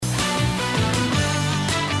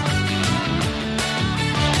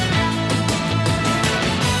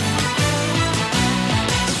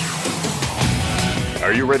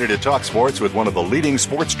ready to talk sports with one of the leading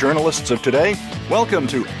sports journalists of today? Welcome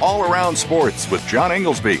to All Around Sports with John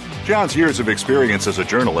Inglesby. John's years of experience as a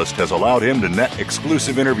journalist has allowed him to net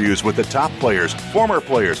exclusive interviews with the top players, former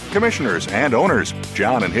players, commissioners, and owners.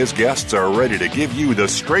 John and his guests are ready to give you the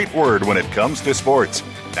straight word when it comes to sports.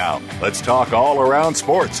 Now, let's talk all around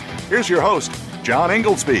sports. Here's your host, John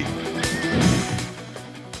Inglesby.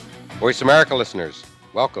 Voice America listeners,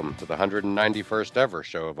 welcome to the 191st ever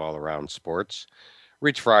show of All Around Sports.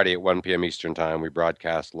 Each Friday at 1 p.m. Eastern Time, we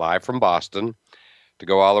broadcast live from Boston to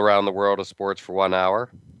go all around the world of sports for 1 hour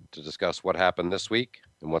to discuss what happened this week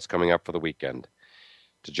and what's coming up for the weekend.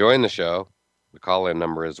 To join the show, the call-in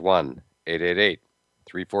number is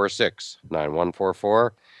 1-888-346-9144,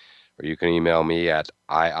 or you can email me at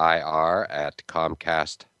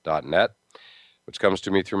iir@comcast.net, which comes to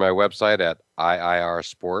me through my website at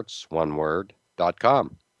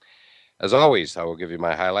iirsports.com. As always, I will give you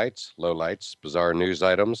my highlights, lowlights, bizarre news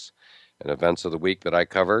items, and events of the week that I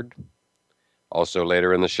covered. Also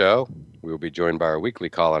later in the show, we will be joined by our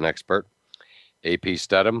weekly call-in expert, A.P.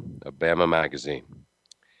 Stedham of Bama Magazine.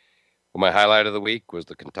 Well, my highlight of the week was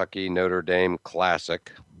the Kentucky Notre Dame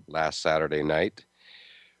Classic last Saturday night,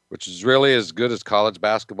 which is really as good as college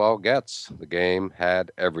basketball gets. The game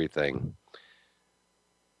had everything.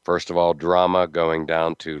 First of all, drama going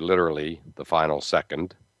down to literally the final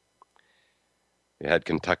second. You had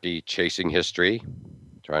Kentucky chasing history,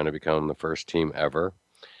 trying to become the first team ever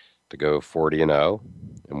to go 40-0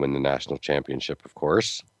 and win the national championship, of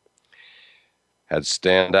course. Had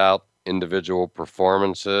standout individual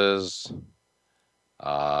performances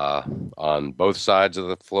on both sides of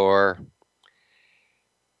the floor.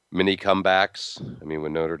 Mini comebacks. I mean,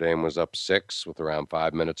 when Notre Dame was up 6 with around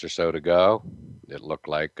 5 minutes or so to go, it looked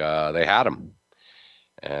like they had them.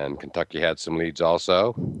 And Kentucky had some leads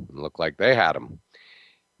also. It looked like they had them.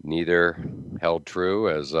 Neither held true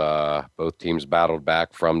as both teams battled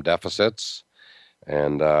back from deficits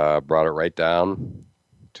and brought it right down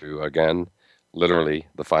to, again, literally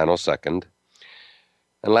the final second.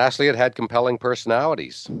 And lastly, it had compelling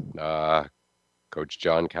personalities. Coach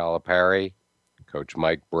John Calipari, Coach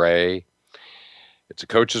Mike Brey. It's a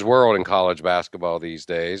coach's world in college basketball these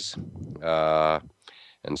days.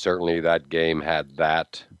 And certainly that game had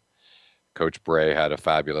that. Coach Brey had a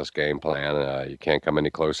fabulous game plan. You can't come any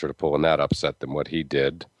closer to pulling that upset than what he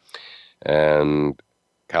did. And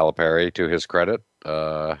Calipari, to his credit,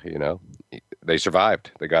 they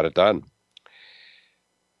survived. They got it done.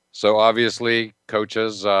 So obviously,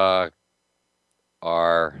 coaches are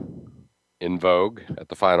in vogue at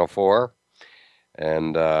the Final Four.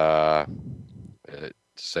 And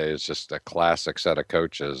say it's just a classic set of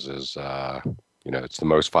coaches is, it's the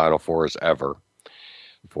most Final Fours ever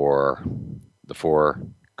for the four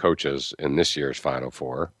coaches in this year's Final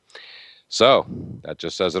Four. So that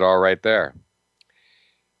just says it all right there.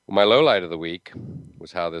 Well, my lowlight of the week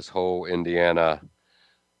was how this whole Indiana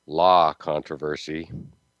law controversy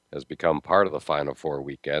has become part of the Final Four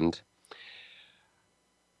weekend.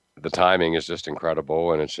 The timing is just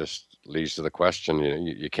incredible, and it just leads to the question,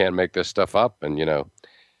 you can't make this stuff up. And,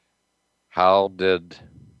 how did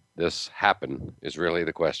this happen is really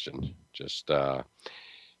the question. Just,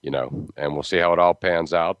 and we'll see how it all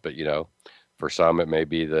pans out. But, for some, it may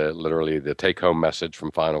be literally the take-home message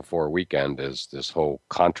from Final Four weekend is this whole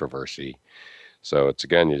controversy. So it's,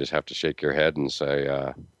 again, you just have to shake your head and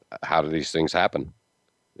say, how do these things happen?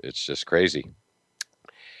 It's just crazy.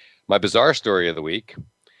 My bizarre story of the week,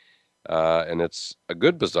 and it's a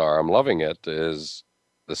good bizarre, I'm loving it, is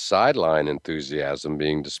the sideline enthusiasm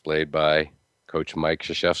being displayed by Coach Mike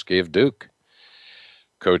Krzyzewski of Duke.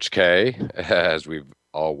 Coach K, as we've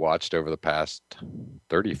all watched over the past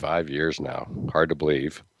 35 years now, hard to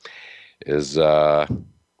believe, is often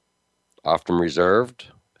reserved.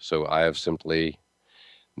 So I have simply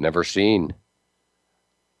never seen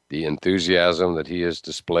the enthusiasm that he has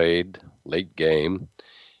displayed late game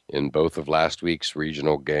in both of last week's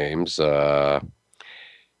regional games.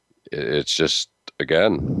 It's just,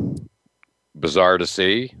 again, bizarre to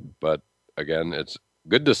see, but again, it's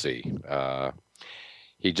good to see.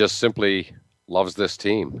 He just simply loves this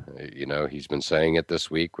team. He's been saying it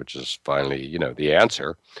this week, which is finally, the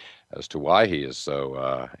answer as to why he is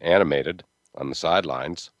so animated on the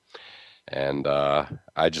sidelines. And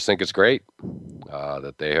I just think it's great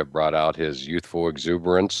that they have brought out his youthful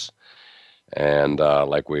exuberance and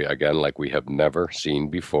like we have never seen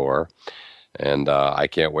before. And I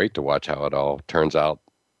can't wait to watch how it all turns out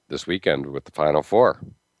this weekend with the Final Four.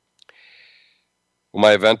 Well,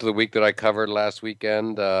 my event of the week that I covered last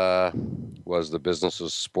weekend was the Business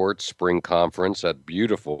of Sports Spring Conference at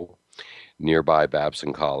beautiful nearby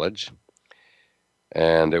Babson College.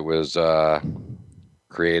 And it was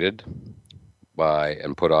created by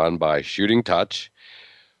and put on by Shooting Touch,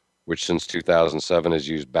 which since 2007 has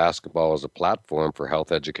used basketball as a platform for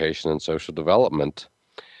health education and social development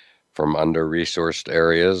from under-resourced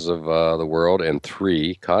areas of the world and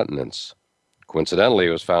 3 continents. Coincidentally,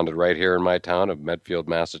 it was founded right here in my town of Medfield,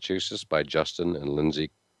 Massachusetts by Justin and Lindsay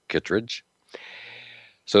Kittredge.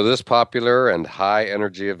 So this popular and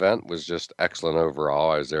high-energy event was just excellent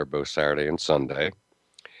overall. I was there both Saturday and Sunday.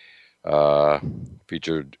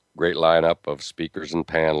 Featured great lineup of speakers and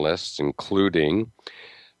panelists, including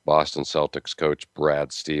Boston Celtics coach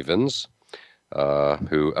Brad Stevens,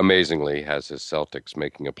 who amazingly has his Celtics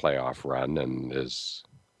making a playoff run and is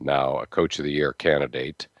now a Coach of the Year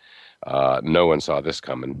candidate. No one saw this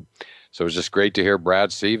coming. So it was just great to hear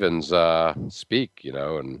Brad Stevens speak,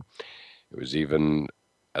 and it was even,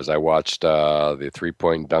 as I watched the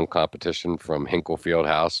three-point dunk competition from Hinkle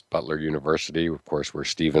Fieldhouse, Butler University, of course, where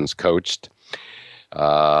Stevens coached,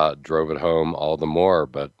 drove it home all the more.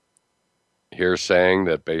 But here's saying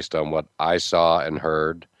that based on what I saw and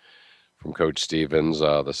heard from Coach Stevens,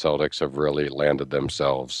 the Celtics have really landed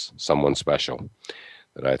themselves someone special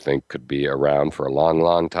that I think could be around for a long,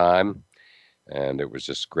 long time. And it was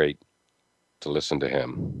just great to listen to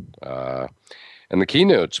him. And the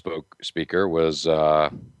keynote speaker was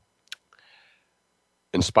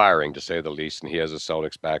inspiring, to say the least, and he has a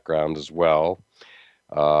Celtics background as well.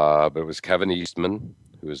 But it was Kevin Eastman,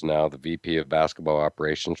 who is now the VP of Basketball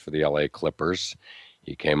Operations for the LA Clippers.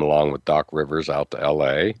 He came along with Doc Rivers out to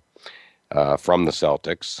LA from the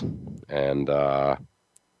Celtics, and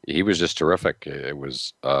he was just terrific. It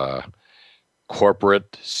was a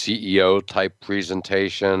corporate CEO type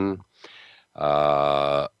presentation,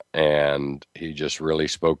 and he just really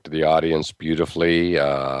spoke to the audience beautifully.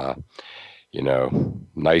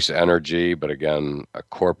 Nice energy, but again, a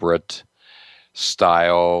corporate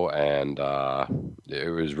style, and it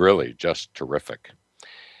was really just terrific.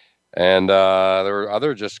 And there were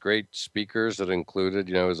other just great speakers that included,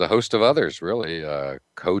 it was a host of others, really,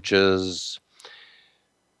 coaches,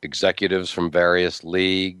 executives from various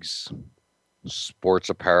leagues, sports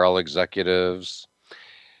apparel executives,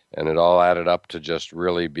 and it all added up to just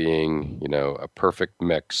really being, a perfect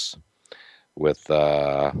mix with,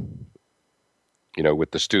 with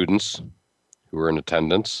the students who were in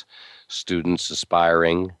attendance, students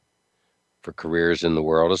aspiring for careers in the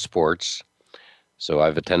world of sports. So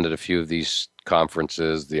I've attended a few of these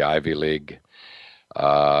conferences, the Ivy League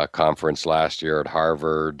conference last year at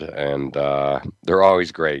Harvard, and they're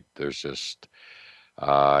always great. There's just,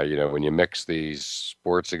 when you mix these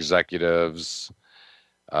sports executives,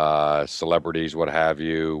 celebrities, what have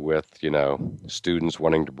you, with, students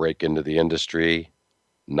wanting to break into the industry,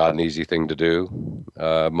 not an easy thing to do,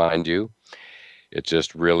 mind you. It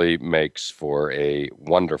just really makes for a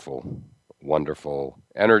wonderful, wonderful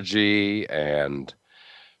energy and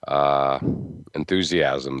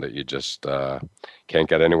enthusiasm that you just can't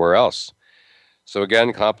get anywhere else. So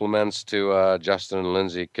again, compliments to Justin and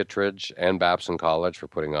Lindsay Kittredge and Babson College for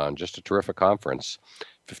putting on just a terrific conference.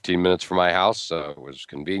 15 minutes from my house, so it was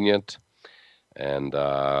convenient and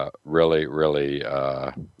really, really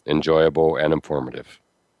enjoyable and informative.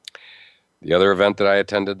 The other event that I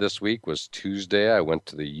attended this week was Tuesday. I went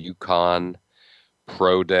to the UConn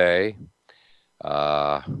Pro Day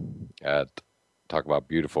at, talk about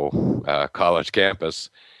beautiful college campus,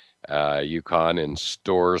 UConn in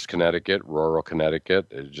Storrs, Connecticut, rural Connecticut.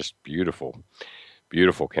 It's just beautiful,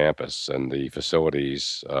 beautiful campus. And the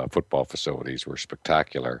facilities, football facilities, were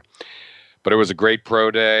spectacular. But it was a great pro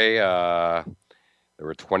day. There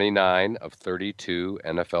were 29 of 32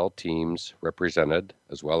 NFL teams represented,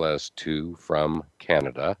 as well as 2 from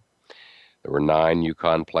Canada. There were 9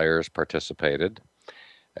 UConn players participated,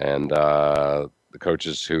 and the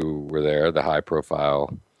coaches who were there, the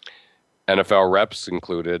high-profile NFL reps,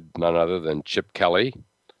 included none other than Chip Kelly,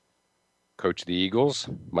 coach of the Eagles,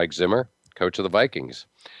 Mike Zimmer, coach of the Vikings.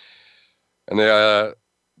 And the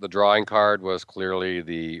drawing card was clearly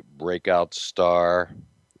the breakout star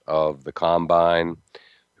of the Combine,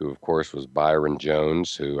 who, of course, was Byron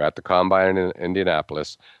Jones, who at the Combine in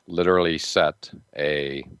Indianapolis literally set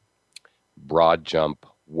a broad jump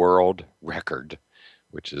world record,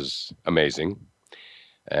 which is amazing.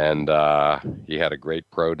 And he had a great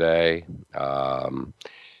pro day,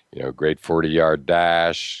 great 40-yard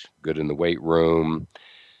dash, good in the weight room.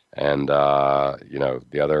 And,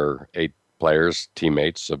 the other 8 players,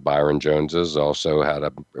 teammates of Byron Jones's, also had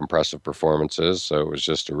impressive performances. So it was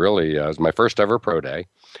just it was my first ever pro day.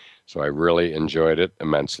 So I really enjoyed it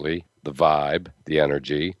immensely. The vibe, the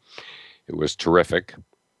energy, it was terrific.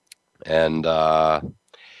 And,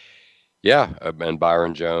 Yeah, and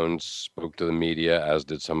Byron Jones spoke to the media, as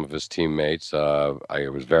did some of his teammates. I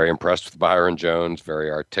was very impressed with Byron Jones,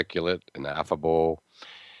 very articulate and affable.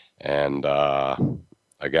 And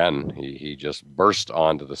again, he just burst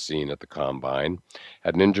onto the scene at the combine.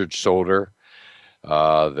 Had an injured shoulder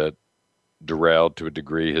that derailed to a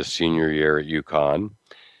degree his senior year at UConn.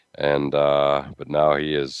 And but now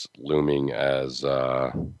he is looming as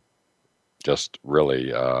just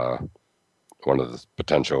really one of the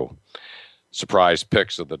potential surprise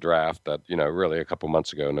picks of the draft that, really a couple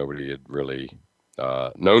months ago nobody had really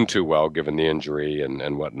known too well given the injury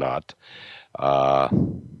and whatnot.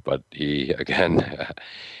 But he, again,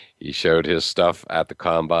 he showed his stuff at the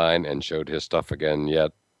combine and showed his stuff again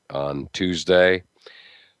yet on Tuesday.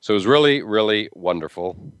 So it was really, really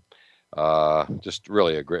wonderful. Just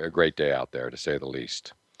really a great day out there, to say the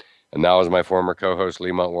least. And now, as my former co-host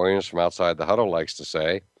Lemont Williams from Outside the Huddle likes to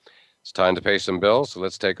say, it's time to pay some bills, so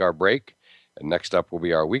let's take our break. And next up will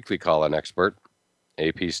be our weekly call-in expert,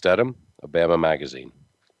 AP Stedham of Bama Magazine.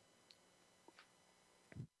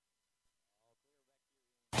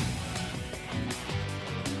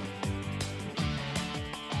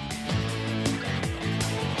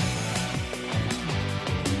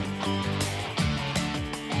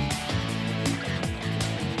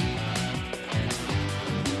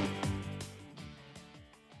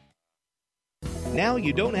 Now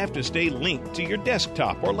you don't have to stay linked to your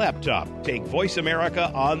desktop or laptop. Take Voice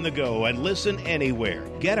America on the go and listen anywhere.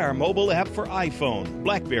 Get our mobile app for iPhone,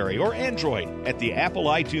 BlackBerry, or Android at the Apple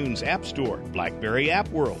iTunes App Store, BlackBerry App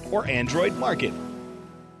World, or Android Market.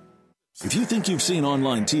 If you think you've seen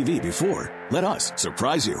online TV before, let us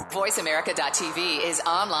surprise you. VoiceAmerica.tv is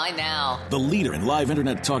online now. The leader in live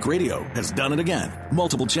internet talk radio has done it again.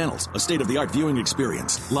 Multiple channels, a state-of-the-art viewing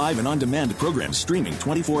experience, live and on-demand programs streaming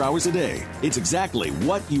 24 hours a day. It's exactly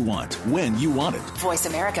what you want, when you want it.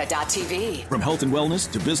 VoiceAmerica.tv. From health and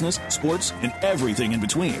wellness to business, sports, and everything in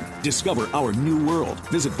between. Discover our new world.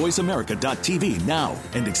 Visit VoiceAmerica.tv now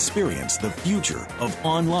and experience the future of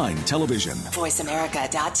online television.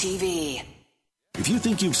 VoiceAmerica.tv. If you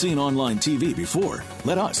think you've seen online TV before,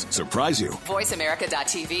 let us surprise you.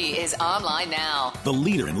 VoiceAmerica.tv is online now. The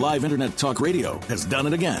leader in live internet talk radio has done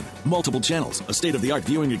it again. Multiple channels, a state-of-the-art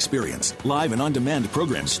viewing experience, live and on-demand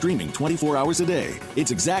programs streaming 24 hours a day.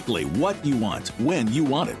 It's exactly what you want, when you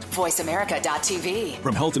want it. VoiceAmerica.tv.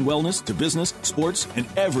 From health and wellness to business, sports, and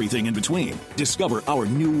everything in between. Discover our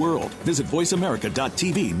new world. Visit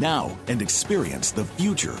VoiceAmerica.tv now and experience the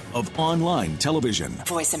future of online television.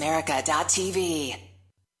 VoiceAmerica.tv.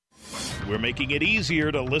 We're making it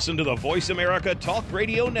easier to listen to the Voice America Talk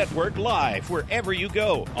Radio Network live wherever you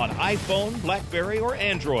go on iPhone, BlackBerry, or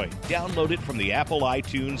Android. Download it from the Apple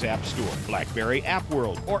iTunes App Store, BlackBerry App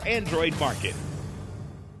World, or Android Market.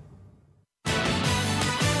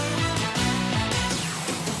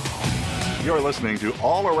 You're listening to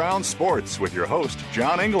All Around Sports with your host,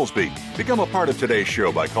 John Inglesby. Become a part of today's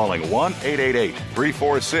show by calling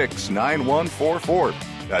 1-888-346-9144.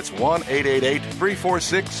 That's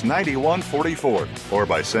 1-888-346-9144. Or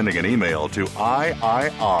by sending an email to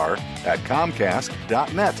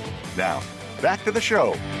iir@comcast.net. Now, back to the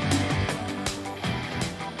show.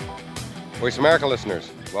 Voice America listeners,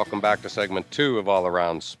 welcome back to segment 2 of All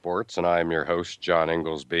Around Sports, and I am your host, John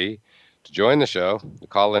Inglesby. To join the show, the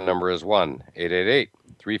call-in number is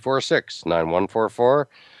 1-888-346-9144, or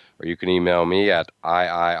you can email me at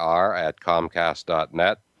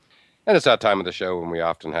iir@comcast.net. And it's that time of the show when we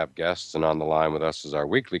often have guests, and on the line with us is our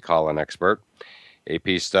weekly call-in expert,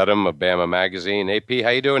 AP Stedham of Bama Magazine. AP, how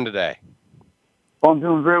you doing today? Well, I'm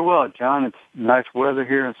doing very well, John. It's nice weather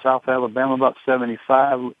here in South Alabama, about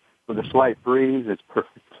 75 with a slight breeze. It's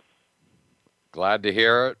perfect. Glad to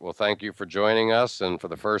hear it. Well, thank you for joining us. And for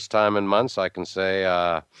the first time in months, I can say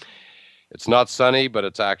it's not sunny, but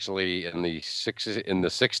it's actually in the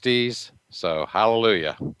 60s. So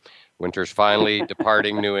hallelujah. Winter's finally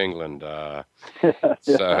departing New England. So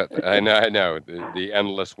I know the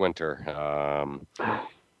endless winter.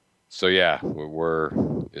 So yeah,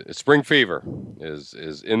 spring fever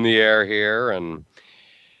is in the air here. And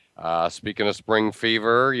speaking of spring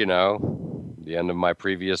fever, the end of my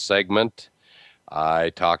previous segment, I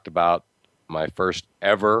talked about my first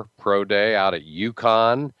ever pro day out at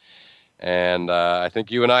UConn. And I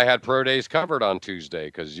think you and I had pro days covered on Tuesday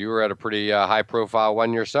because you were at a pretty high-profile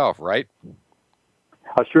one yourself, right?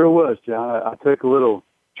 I sure was, John. I took a little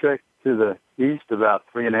trek to the east, about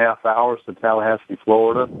 3.5 hours to Tallahassee,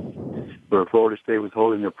 Florida, where Florida State was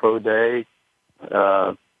holding their pro day.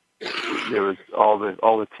 There was all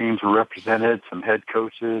the teams were represented, some head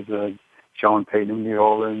coaches, Sean Payton of New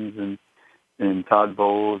Orleans, and and Todd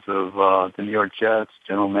Bowles of the New York Jets,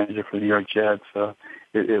 general manager for the New York Jets.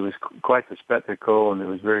 It was quite the spectacle, and it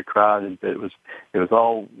was very crowded. But it was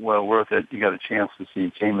all well worth it. You got a chance to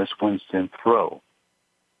see Jameis Winston throw.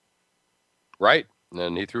 Right,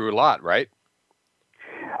 and he threw a lot, right?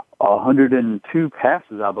 102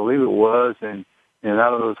 passes, I believe it was, and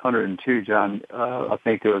out of those 102, John, I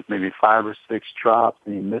think there was maybe 5 or 6 drops,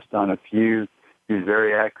 and he missed on a few. He was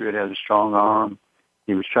very accurate, has a strong arm.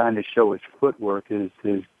 He was trying to show his footwork. His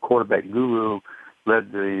quarterback guru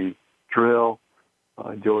led the drill.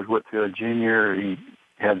 George Whitfield Jr., he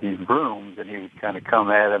had these brooms, and he would kind of come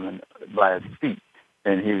at him by his feet,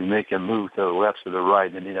 and he would make him move to the left or the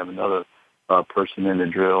right, and he'd have another person in the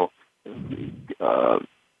drill,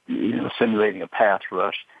 simulating a pass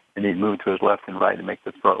rush, and he'd move to his left and right to make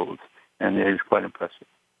the throws, and it was quite impressive.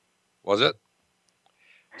 Was it?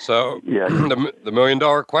 So, yeah. the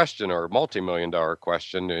million-dollar question or multi-million-dollar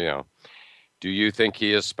question, do you think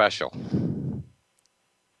he is special?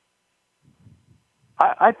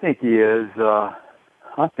 I think he is.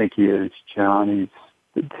 I think he is, John.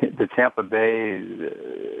 He's the Tampa Bay.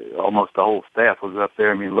 Almost the whole staff was up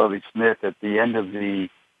there. I mean, Lovie Smith at the end of the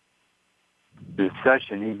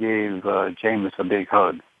session, he gave Jameis a big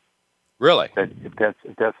hug. Really? If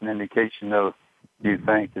that's an indication of, do you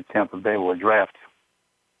think that Tampa Bay will draft?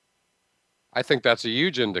 I think that's a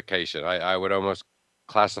huge indication. I would almost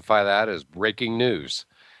classify that as breaking news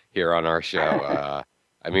here on our show.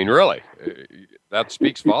 I mean, really, that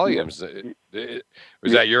speaks volumes.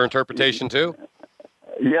 Was that your interpretation too?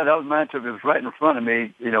 Yeah, that was my interpretation. It was right in front of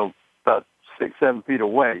me, about 6-7 feet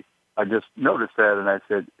away. I just noticed that, and I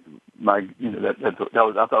said, I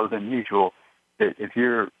thought it was unusual. If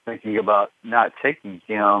you're thinking about not taking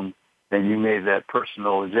him, then you made that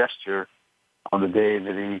personal gesture on the day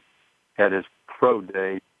that he had his pro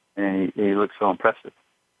day, and he looked so impressive.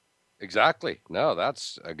 Exactly. No,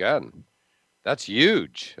 that's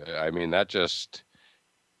huge. I mean, that just,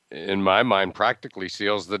 in my mind, practically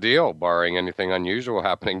seals the deal, barring anything unusual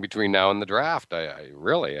happening between now and the draft. I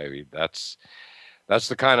mean, that's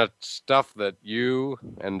the kind of stuff that you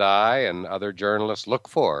and I and other journalists look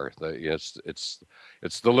for. It's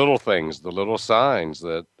the little things, the little signs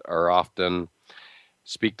that are often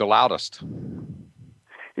speak the loudest.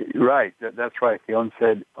 Right, that's right. The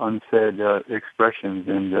unsaid expressions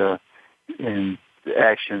and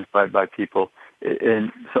actions by people,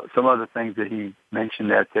 and some other things that he mentioned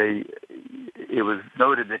that it was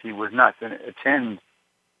noted that he was not going to attend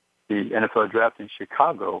the NFL draft in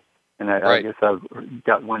Chicago, and I guess I've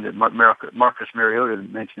got one that Marcus Mariota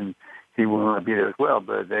mentioned he would want to be there as well,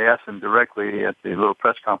 but they asked him directly at the little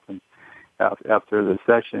press conference after the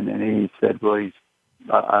session, and he said, well,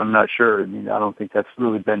 I'm not sure. I mean, I don't think that's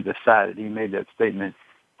really been decided. He made that statement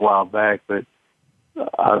a while back, but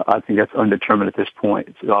I think that's undetermined at this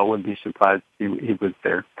point. So I wouldn't be surprised if he was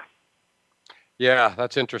there. Yeah,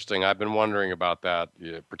 that's interesting. I've been wondering about that,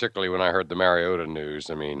 particularly when I heard the Mariota news.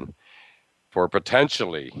 I mean, for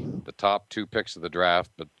potentially the top 2 picks of the draft,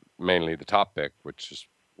 but mainly the top pick, which is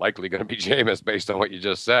likely going to be Jameis based on what you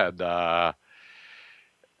just said,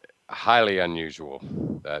 highly unusual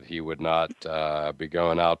that he would not be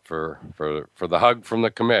going out for the hug from the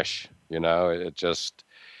commish. It just,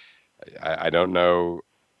 I don't know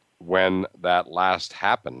when that last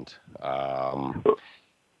happened. John,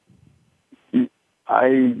 I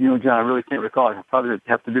really can't recall. I probably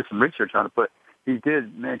have to do some research on it, but he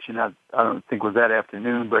did mention, I don't think it was that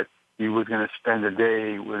afternoon, but he was going to spend a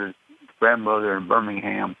day with his grandmother in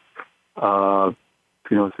Birmingham, so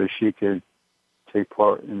she could take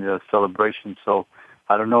part in the celebration. So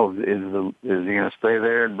I don't know, is he going to stay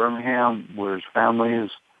there in Birmingham where his family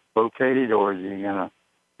is located, or is he going to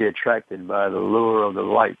be attracted by the lure of the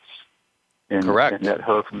lights and that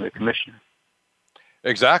hug from the commissioner?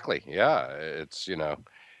 Exactly. Yeah. It's,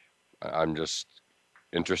 I'm just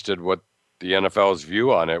interested what the NFL's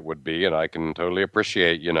view on it would be, and I can totally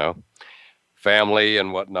appreciate, family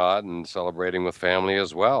and whatnot and celebrating with family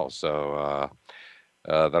as well. So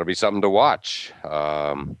that'll be something to watch.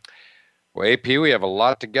 Well, AP, we have a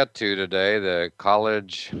lot to get to today. The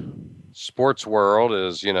college sports world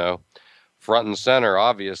is, front and center,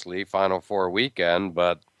 obviously, Final Four weekend,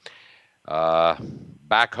 but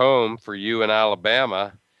back home for you in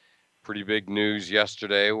Alabama, pretty big news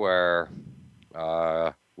yesterday where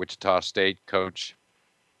Wichita State coach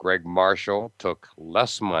Greg Marshall took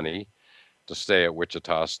less money to stay at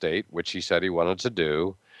Wichita State, which he said he wanted to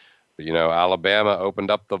do. But, Alabama opened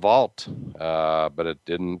up the vault, but it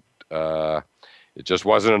didn't. It just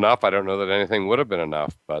wasn't enough. I don't know that anything would have been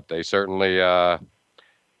enough, but they certainly,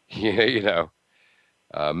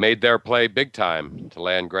 made their play big time to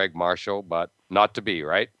land Greg Marshall, but not to be,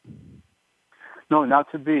 right? No,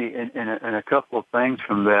 not to be. And a couple of things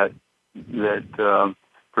from that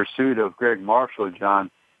pursuit of Greg Marshall,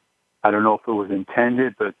 John. I don't know if it was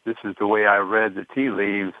intended, but this is the way I read the tea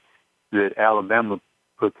leaves, that Alabama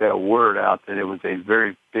put that word out that it was a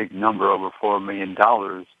very big number, over $4 million.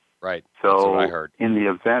 Right. So that's what I heard. In the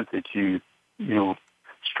event that you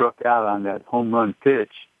struck out on that home run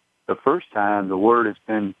pitch the first time, the word has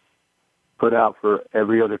been put out for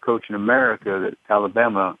every other coach in America that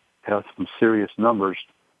Alabama has some serious numbers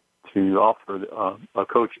to offer a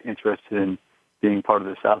coach interested in being part of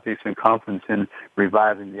the Southeastern Conference and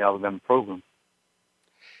reviving the Alabama program.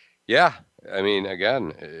 Yeah. I mean,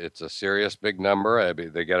 again, it's a serious big number.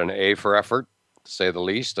 They get an A for effort, to say the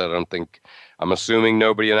least. I'm assuming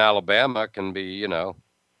nobody in Alabama can be,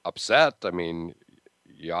 upset. I mean,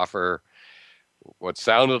 you offer what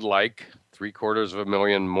sounded like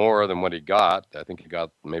 $750,000 more than what he got. I think he got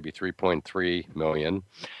maybe $3.3 million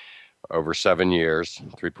over 7 years,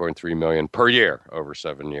 $3.3 million per year over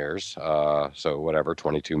 7 years. So whatever,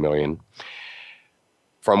 $22 million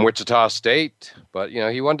from Wichita State. But,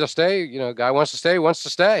 he wanted to stay. Guy wants to stay, wants to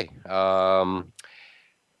stay. Am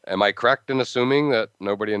I correct in assuming that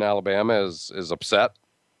nobody in Alabama is upset?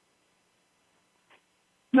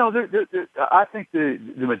 No, I think the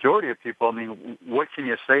majority of people, I mean, what can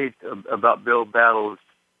you say about Bill Battle's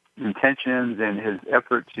intentions and his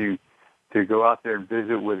effort to go out there and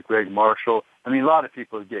visit with Greg Marshall? I mean, a lot of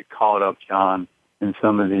people get caught up, John, in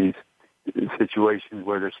some of these situations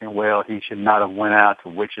where they're saying, well, he should not have went out to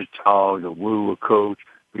Wichita to woo a coach,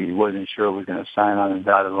 but he wasn't sure he was going to sign on the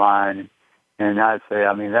dotted line. And I'd say,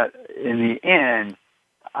 I mean, that in the end,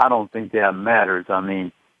 I don't think that matters. I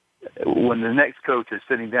mean, when the next coach is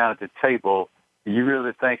sitting down at the table, you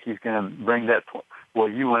really think he's going to bring that point? Well,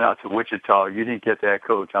 you went out to Wichita, you didn't get that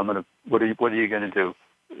coach. What are you going to do?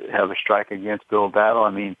 Have a strike against Bill Battle?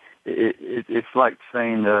 I mean, it's like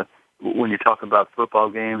saying when you talk about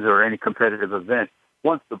football games or any competitive event,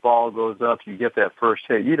 once the ball goes up, you get that first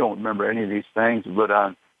hit. You don't remember any of these things, but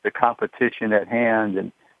on the competition at hand.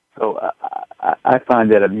 And so I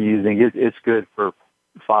find that amusing. It's good for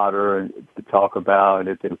fodder to talk about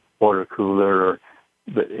at the water cooler,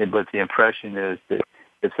 but the impression is that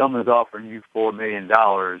if someone's offering you $4 million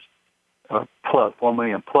plus, $4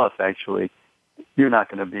 million plus, actually, you're not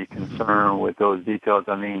going to be concerned with those details.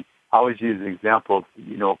 I mean, I always use the example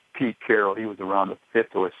of, Pete Carroll. He was around the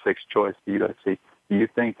 5th or 6th choice to USC. Do you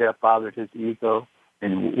think that bothered his ego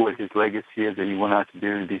and what his legacy is that he went out to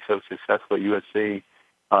do to be so successful at USC?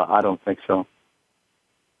 I don't think so.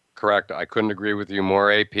 Correct. I couldn't agree with you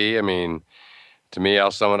more, AP. I mean, to me,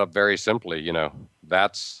 I'll sum it up very simply.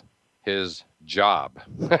 That's his job.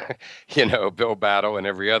 Bill Battle and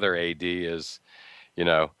every other AD is,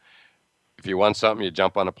 if you want something, you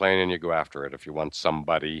jump on a plane and you go after it. If you want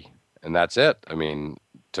somebody, and that's it. I mean,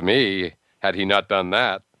 to me, had he not done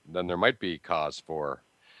that, then there might be cause for,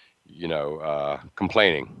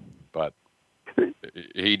 complaining. But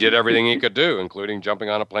he did everything he could do, including jumping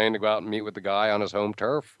on a plane to go out and meet with the guy on his home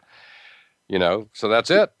turf. So that's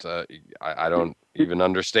it. I don't even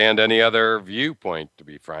understand any other viewpoint, to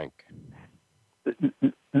be frank.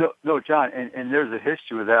 No, John, and there's a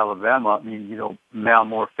history with Alabama. I mean, Mal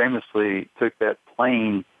Moore famously took that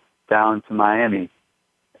plane down to Miami,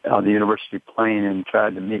 the university plane, and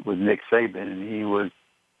tried to meet with Nick Saban, and he was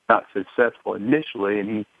not successful initially,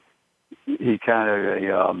 and he kind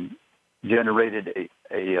of generated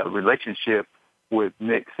a relationship with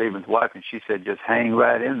Nick Saban's wife, and she said, just hang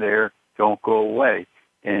right in there, don't go away.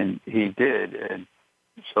 And he did, and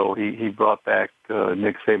so he brought back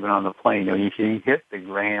Nick Saban on the plane. He hit the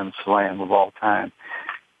grand slam of all time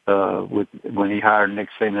when he hired Nick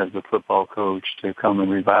Saban as the football coach to come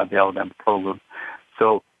and revive the Alabama program.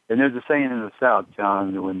 So, and there's a saying in the South,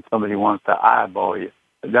 John, when somebody wants to eyeball you,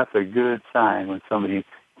 that's a good sign when somebody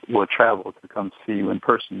will travel to come see you in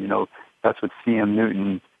person. That's what C.M.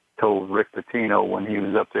 Newton told Rick Pitino when he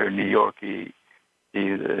was up there in New York. Rick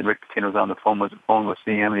Pitino was on the phone with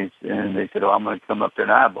CM, and they said, I'm going to come up there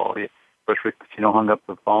and eyeball you. First, Rick Pitino hung up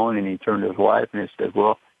the phone, and he turned to his wife, and he said,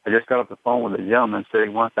 well, I just got off the phone with a gentleman, said he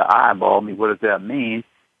wants to eyeball me. What does that mean?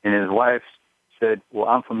 And his wife said, well,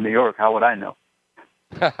 I'm from New York. How would I know?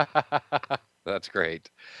 That's great.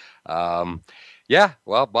 Yeah,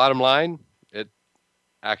 well, bottom line, it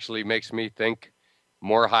actually makes me think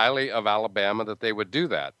more highly of Alabama that they would do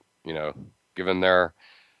that, given their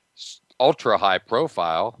ultra high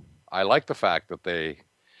profile. I like the fact that they,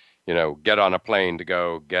 get on a plane to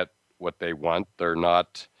go get what they want. They're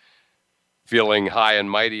not feeling high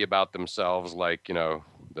and mighty about themselves like,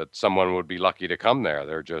 that someone would be lucky to come there.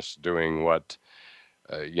 They're just doing what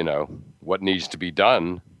needs to be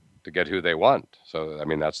done to get who they want. So, I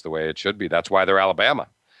mean, that's the way it should be. That's why they're Alabama.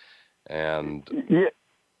 And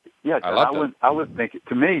John, I would think,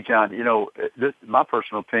 to me, John, this is my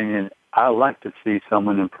personal opinion. I like to see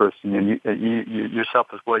someone in person, and you yourself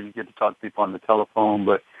as well. You get to talk to people on the telephone,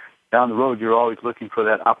 but down the road, you're always looking for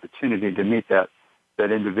that opportunity to meet that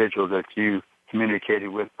individual that you communicated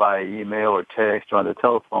with by email or text or on the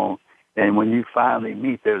telephone. And when you finally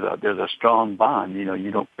meet, there's a strong bond.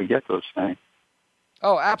 You don't forget those things.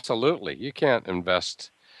 Oh, absolutely. You can't invest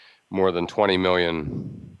more than $20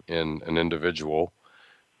 million in an individual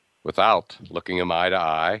without looking them eye to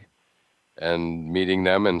eye and meeting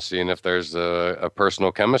them and seeing if there's a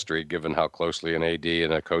personal chemistry, given how closely an AD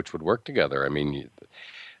and a coach would work together. I mean,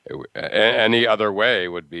 any other way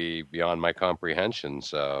would be beyond my comprehension.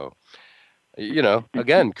 So,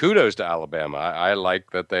 again, kudos to Alabama. I like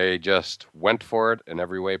that they just went for it in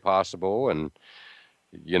every way possible. And,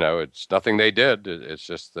 it's nothing they did. It's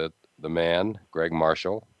just that the man, Greg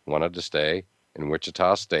Marshall, wanted to stay in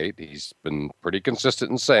Wichita State. He's been pretty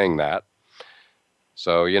consistent in saying that.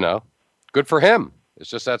 So, good for him. It's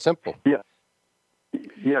just that simple.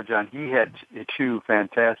 Yeah, John, he had two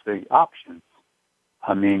fantastic options.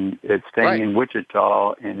 I mean, it's staying in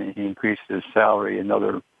Wichita, and he increased his salary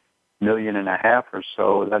another $1.5 million or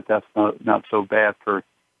so. That's not so bad for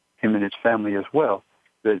him and his family as well.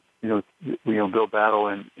 But Bill Battle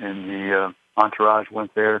and the entourage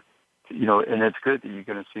went there, and it's good that you're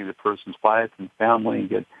going to see the person's wife and family and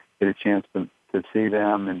get a chance to see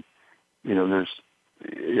them, and there's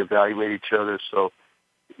evaluate each other. So,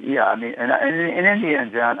 yeah, I mean, and in the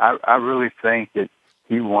end, John, I really think that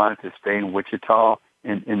he wanted to stay in Wichita.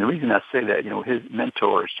 And the reason I say that, his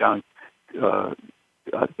mentors, John, I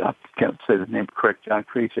can't say the name correct, John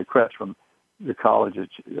Kress from the College of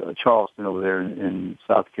Charleston over there in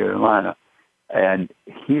South Carolina. And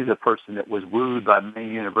he's a person that was wooed by many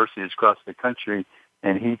universities across the country,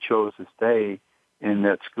 and he chose to stay in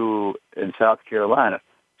that school in South Carolina.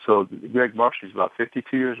 So Greg Marshall is about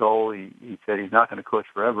 52 years old. He said he's not going to coach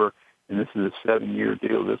forever, and this is a 7-year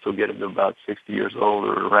deal. This will get him to about 60 years old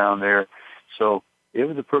or around there. So it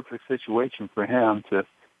was a perfect situation for him to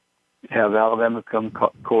have Alabama come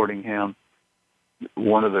courting him.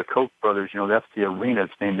 One of the Koch brothers, that's the arena.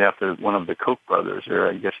 It's named after one of the Koch brothers. Or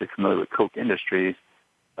I guess you're familiar with Koch Industries.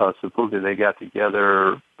 Supposedly they got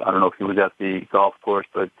together. I don't know if he was at the golf course,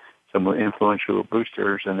 but some influential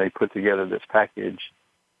boosters, and they put together this package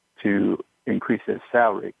to increase his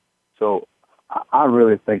salary. So I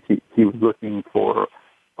really think he was looking for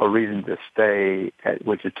a reason to stay at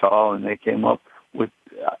Wichita, and they came up with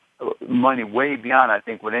money way beyond, I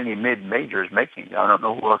think, what any mid-major is making. I don't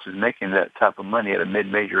know who else is making that type of money at a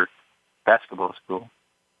mid-major basketball school.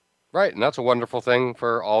 Right, and that's a wonderful thing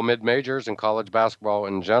for all mid-majors and college basketball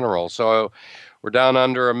in general. So we're down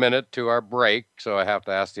under a minute to our break, so I have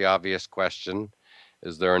to ask the obvious question.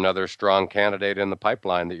 Is there another strong candidate in the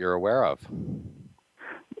pipeline that you're aware of?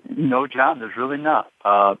 No, John, there's really not.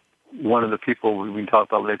 One of the people we can talk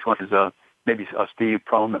about later on is maybe Steve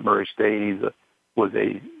Prohm at Murray State. He was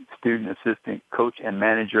a student assistant coach and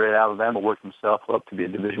manager at Alabama, worked himself up to be a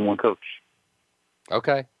Division I coach.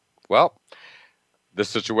 Okay. Well, this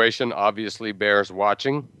situation obviously bears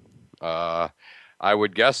watching. I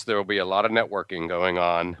would guess there will be a lot of networking going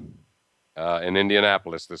on in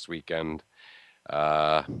Indianapolis this weekend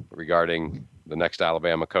regarding the next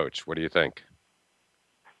Alabama coach. What do you think?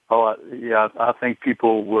 Oh, yeah, I think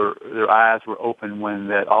their eyes were open when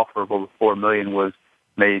that offer of over $4 million was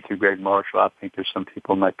made to Greg Marshall. I think there's some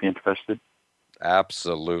people might be interested.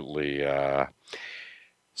 Absolutely.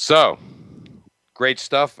 So, great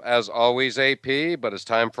stuff as always, AP, but it's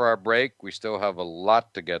time for our break. We still have a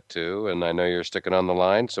lot to get to, and I know you're sticking on the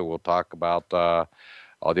line, so we'll talk about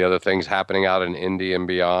all the other things happening out in Indy and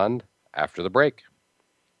beyond after the break.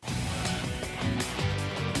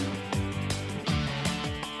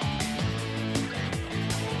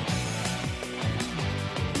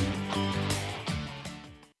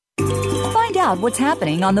 Find out what's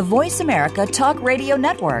happening on the Voice America Talk Radio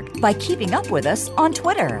Network by keeping up with us on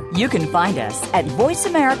Twitter. You can find us at Voice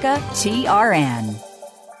America TRN.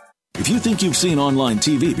 If you think you've seen online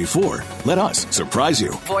TV before, let us surprise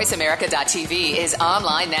you. VoiceAmerica.tv is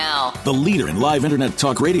online now. The leader in live Internet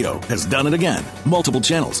talk radio has done it again. Multiple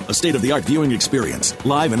channels, a state-of-the-art viewing experience,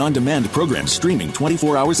 live and on-demand programs streaming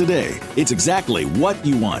 24 hours a day. It's exactly what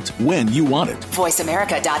you want, when you want it.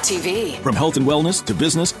 VoiceAmerica.tv. From health and wellness to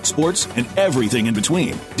business, sports, and everything in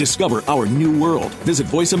between. Discover our new world. Visit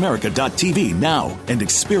VoiceAmerica.tv now and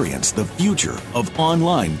experience the future of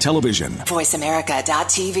online television.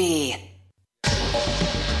 VoiceAmerica.tv.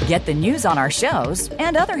 Get the news on our shows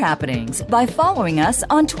and other happenings by following us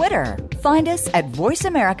on Twitter. Find us at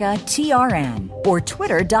VoiceAmericaTRN or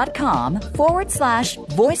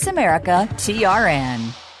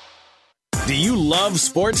twitter.com/VoiceAmericaTRN. Do you love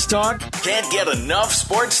sports talk? Can't get enough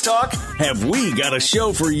sports talk? Have we got a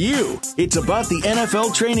show for you? It's about the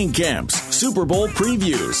NFL training camps, Super Bowl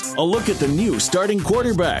previews, a look at the new starting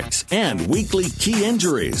quarterbacks, and weekly key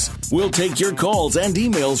injuries. We'll take your calls and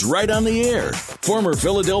emails right on the air. Former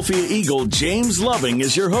Philadelphia Eagle James Loving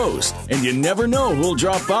is your host, and you never know who'll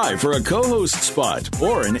drop by for a co-host spot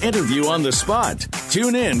or an interview on the spot.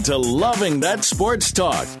 Tune in to Loving That Sports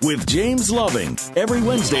Talk with James Loving every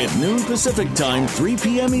Wednesday at noon Pacific Time, 3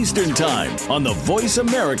 p.m. Eastern Time on the Voice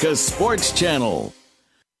America Sports Channel.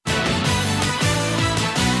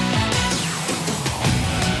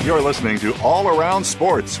 You're listening to All Around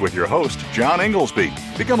Sports with your host, John Inglesby.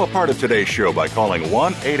 Become a part of today's show by calling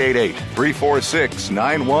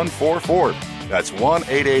 1-888-346-9144. That's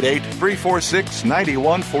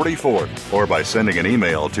 1-888-346-9144. Or by sending an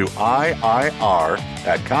email to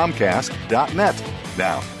iir@comcast.net.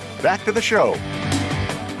 Now, back to the show.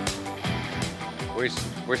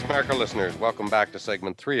 Voice America listeners, welcome back to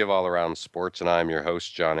segment 3 of All Around Sports, and I'm your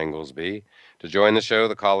host, John Inglesby. To join the show,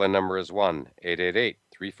 the call-in number is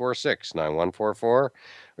 1-888-346-9144, or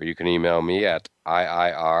you can email me at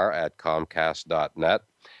iir@comcast.net.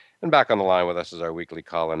 And back on the line with us is our weekly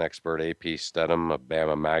call-in expert, AP Stedham of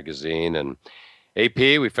Bama Magazine. And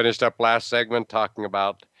AP, we finished up last segment talking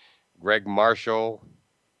about Greg Marshall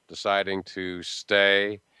deciding to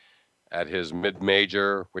stay at his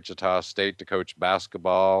mid-major, Wichita State, to coach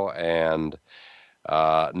basketball, and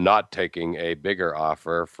not taking a bigger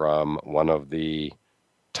offer from one of the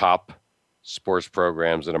top sports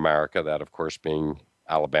programs in America, that, of course, being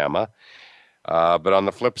Alabama. But on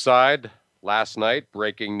the flip side, last night,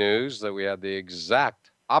 breaking news that we had the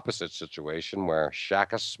exact opposite situation where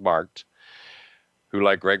Shaka Smart, who,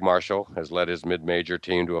 like Greg Marshall, has led his mid-major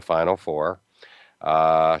team to a Final Four,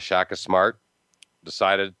 Shaka Smart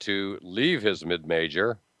decided to leave his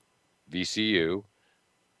mid-major, VCU,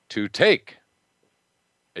 to take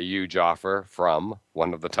a huge offer from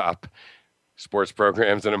one of the top sports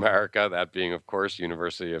programs in America, that being, of course,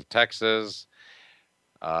 University of Texas.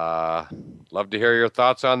 Love to hear your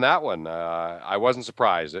thoughts on that one. I wasn't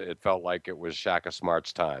surprised. It felt like it was Shaka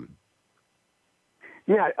Smart's time.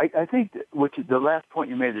 Yeah, I think the last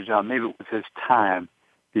point you made there, John, maybe it was his time,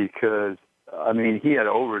 because, I mean, he had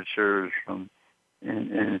overtures from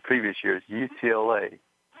in previous years: UCLA,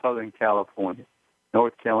 Southern California,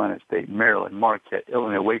 North Carolina State, Maryland, Marquette,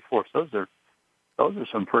 Illinois, Wake Forest. Those are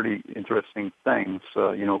some pretty interesting things,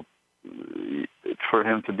 for him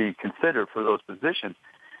to be considered for those positions.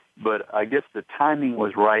 But I guess the timing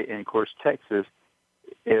was right, and of course, Texas.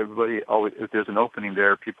 Everybody always, if there's an opening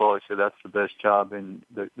there, people always say that's the best job in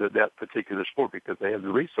that particular sport because they have the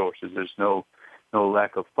resources. There's no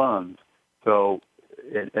lack of funds. So,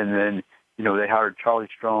 and then, they hired Charlie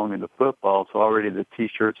Strong in the football, so already the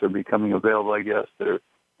T-shirts are becoming available, I guess.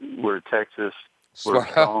 We're Texas, we're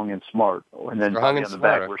strong and smart. And then on the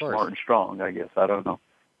back, we're smart and strong, I guess. I don't know.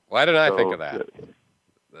 Why didn't I think of that?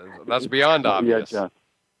 That's beyond obvious. Yeah, John.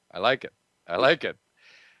 I like it.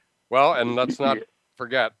 Well, and let's not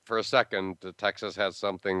forget for a second that Texas has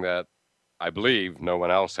something that I believe no one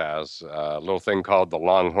else has, a little thing called the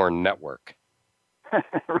Longhorn Network.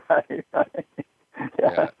 Right.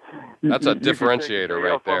 Yeah. That's a differentiator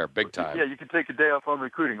right there, big time. Yeah, you can take a day off on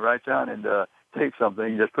recruiting, right, John, and take something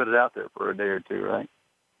and just put it out there for a day or two, right?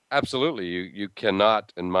 Absolutely. You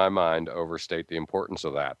cannot, in my mind, overstate the importance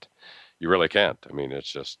of that. You really can't. I mean,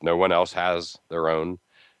 it's just no one else has their own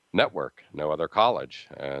network, no other college.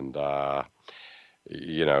 And, that's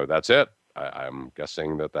it. I'm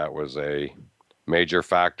guessing that was a major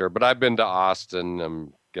factor. But I've been to Austin.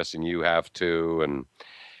 I'm guessing you have too. And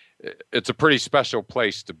it's a pretty special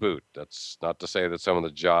place to boot. That's not to say that some of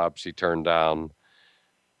the jobs he turned down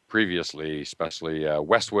previously, especially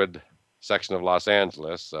Westwood section of Los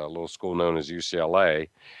Angeles, a little school known as UCLA,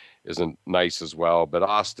 isn't nice as well. But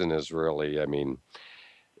Austin is really,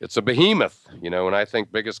 it's a behemoth. When I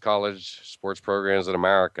think biggest college sports programs in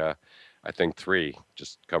America, I think 3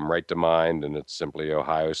 just come right to mind, and it's simply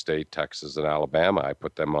Ohio State, Texas, and Alabama. I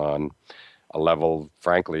put them on a level,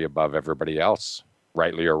 frankly, above everybody else,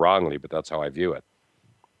 rightly or wrongly, but that's how I view it.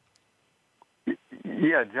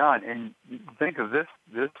 Yeah, John, and think of this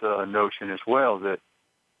notion as well, that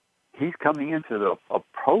he's coming into a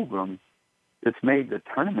program that's made the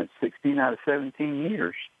tournament 16 out of 17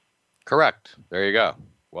 years. Correct. There you go.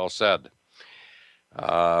 Well said.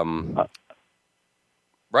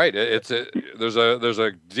 Right. There's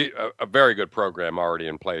a very good program already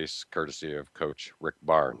in place, courtesy of Coach Rick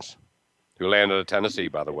Barnes, who landed at Tennessee,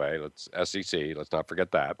 by the way. SEC. Let's not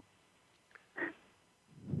forget that.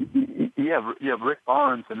 Yeah, Rick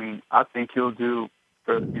Barnes. I mean, I think he'll do.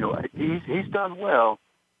 He's done well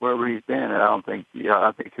wherever he's been, and I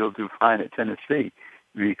think he'll do fine at Tennessee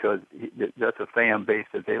because that's a fan base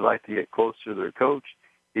that they like to get close to their coach.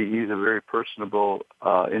 He's a very personable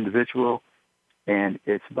individual, and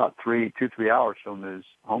it's about 3 hours from his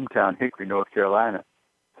hometown, Hickory, North Carolina.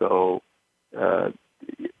 So that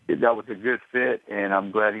was a good fit, and I'm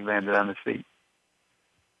glad he landed on the seat.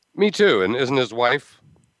 Me too. And isn't his wife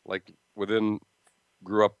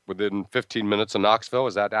grew up within 15 minutes of Knoxville?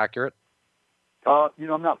 Is that accurate? I'm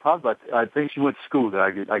not positive, but I think she went to school there.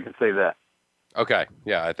 I could say that. Okay.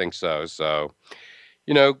 Yeah, I think so. So,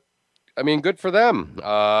 I mean, good for them.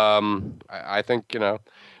 I think,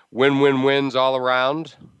 win-win-wins all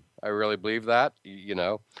around. I really believe that,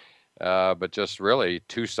 but just really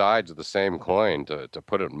 2 sides of the same coin, to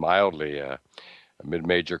put it mildly. A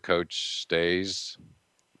mid-major coach stays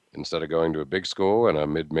instead of going to a big school, and a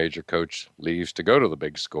mid-major coach leaves to go to the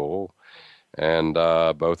big school. And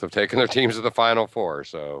both have taken their teams to the Final Four.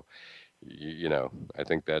 So, I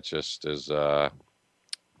think that just has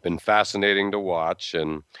been fascinating to watch.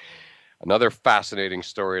 And another fascinating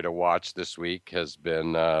story to watch this week has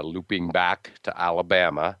been, looping back to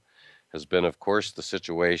Alabama, has been, of course, the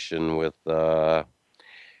situation with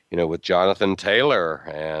Jonathan Taylor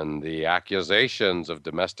and the accusations of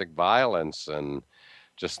domestic violence and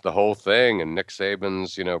just the whole thing, and Nick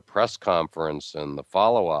Saban's, press conference and the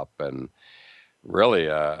follow-up, and really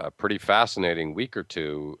a pretty fascinating week or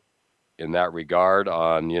two in that regard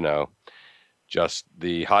on, just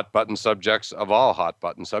the hot button subjects of all hot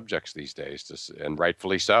button subjects these days, and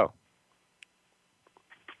rightfully so.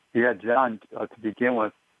 Yeah, John, to begin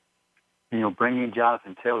with, bringing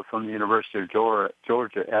Jonathan Taylor from the University of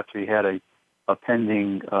Georgia after he had a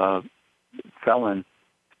pending felon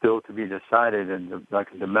still to be decided in a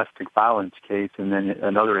domestic violence case, and then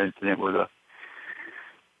another incident with a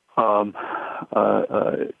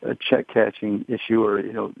check cashing issue, or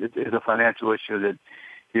it's a financial issue that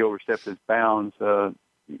he overstepped his bounds. So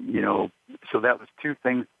that was 2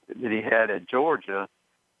 things that he had at Georgia,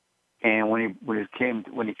 and when he came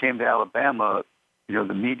to Alabama,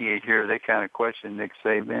 the media here, they kind of questioned Nick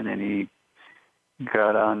Saban, and he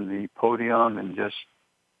got on the podium and just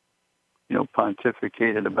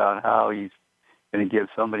pontificated about how he's going to give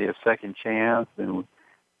somebody a second chance, and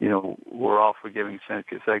we're all for giving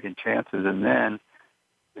second chances. And then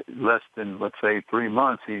less than, let's say, 3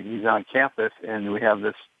 months, he's on campus, and we have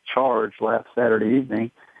this charge last Saturday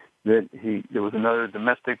evening that there was another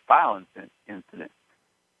domestic violence incident.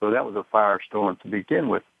 So that was a firestorm to begin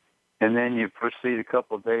with. And then you proceed a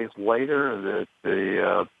couple of days later that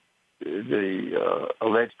the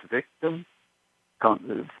alleged victim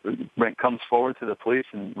comes forward to the police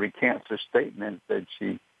and recants her statement that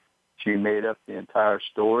she made up the entire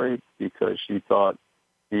story because she thought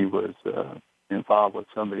he was involved with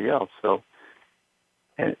somebody else. So,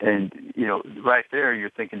 and right there, you're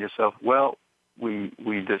thinking to yourself, well, we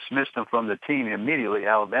dismissed him from the team immediately.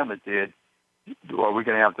 Alabama did. Or we're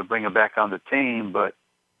going to have to bring him back on the team, but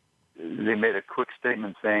they made a quick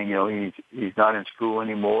statement saying, he's not in school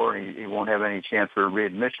anymore. He won't have any chance for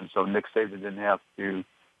readmission. So Nick Saban didn't have to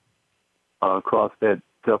cross that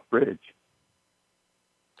tough bridge.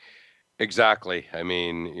 Exactly. I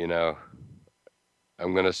mean,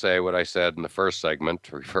 I'm going to say what I said in the first segment,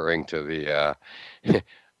 referring to the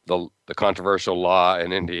the controversial law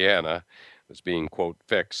in Indiana that's being, quote,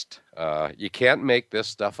 fixed. You can't make this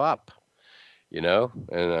stuff up. And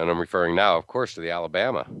I'm referring now, of course, to the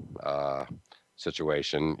Alabama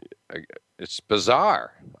situation. It's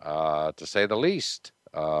bizarre, to say the least.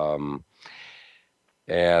 And,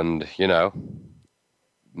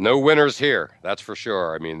 no winners here, that's for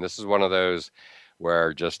sure. I mean, this is one of those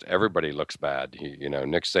where just everybody looks bad.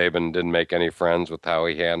 Nick Saban didn't make any friends with how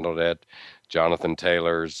he handled it. Jonathan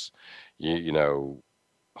Taylor's,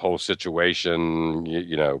 whole situation,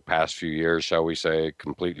 past few years, shall we say,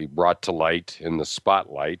 completely brought to light in the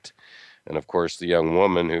spotlight. And of course, the young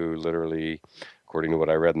woman who literally, according to what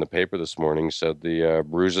I read in the paper this morning, said the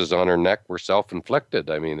bruises on her neck were self-inflicted.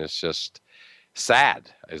 I mean, it's just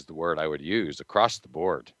sad is the word I would use across the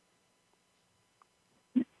board.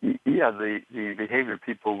 Yeah, the behavior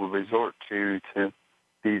people will resort to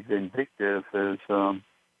be vindictive is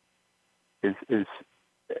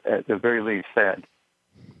at the very least sad.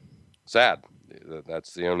 Sad.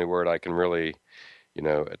 That's the only word I can really,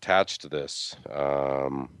 attach to this.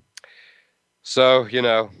 So,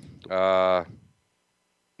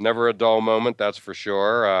 never a dull moment, that's for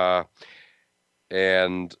sure.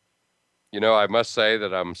 And, I must say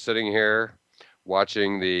that I'm sitting here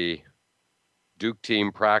watching the Duke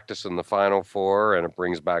team practice in the Final Four, and it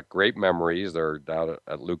brings back great memories. They're down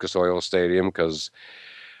at Lucas Oil Stadium because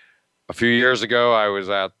a few years ago I was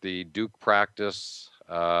at the Duke practice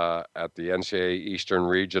at the NCAA Eastern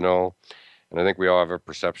Regional, and I think we all have a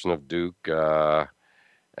perception of Duke.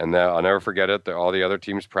 And I'll never forget it. All the other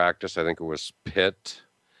teams practiced. I think it was Pitt,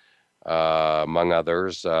 among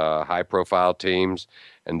others, high-profile teams,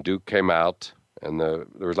 and Duke came out. And there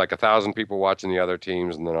was like 1,000 people watching the other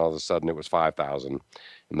teams, and then all of a sudden it was 5,000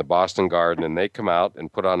 in the Boston Garden. And they come out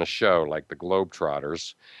and put on a show like the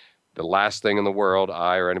Globetrotters. The last thing in the world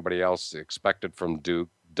I or anybody else expected from Duke.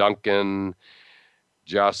 Duncan,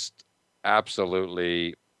 just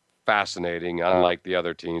absolutely fascinating, unlike the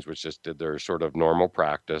other teams, which just did their sort of normal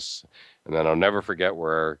practice. And then I'll never forget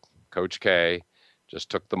where Coach K just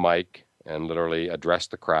took the mic and literally addressed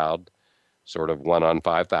the crowd, sort of 1 on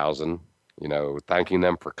 5,000. Thanking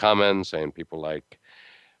them for coming, saying people like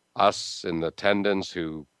us in the attendance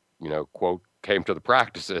who, quote, came to the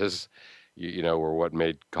practices, were what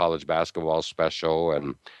made college basketball special.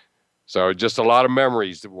 And so just a lot of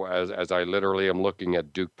memories as I literally am looking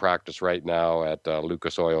at Duke practice right now at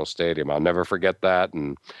Lucas Oil Stadium. I'll never forget that.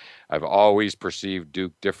 And I've always perceived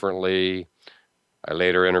Duke differently. I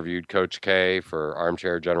later interviewed Coach K for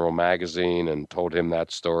Armchair General Magazine and told him that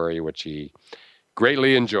story, which he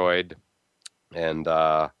greatly enjoyed. And,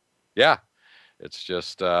 it's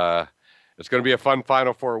just, it's going to be a fun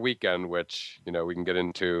Final Four weekend, which, we can get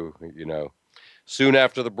into, soon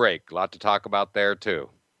after the break. A lot to talk about there, too.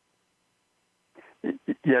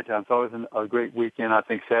 Yeah, John, it's always a great weekend. I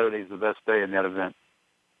think Saturday is the best day in that event.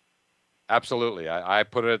 Absolutely. I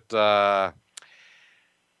put it,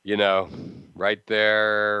 right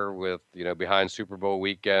there with, behind Super Bowl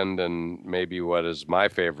weekend and maybe what is my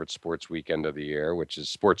favorite sports weekend of the year, which is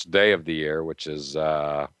sports day of the year, which is,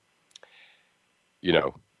 the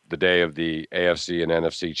day of the AFC and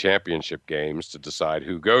NFC championship games to decide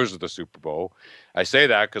who goes to the Super Bowl. I say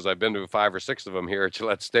that because I've been to 5 or 6 of them here at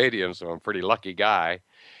Gillette Stadium, so I'm a pretty lucky guy.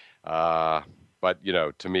 But,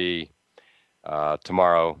 to me,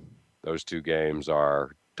 tomorrow, those 2 games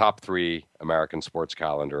are top 3 American sports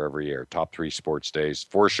calendar every year, top 3 sports days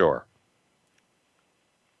for sure.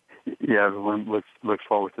 Yeah, everyone looks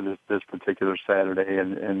forward to this particular Saturday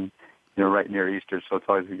and right near Easter, so it's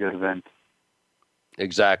always a good event.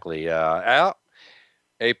 Exactly. Al,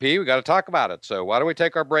 AP, we got to talk about it. So why don't we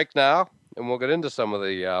take our break now, and we'll get into some of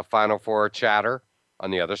the Final Four chatter on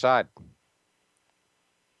the other side.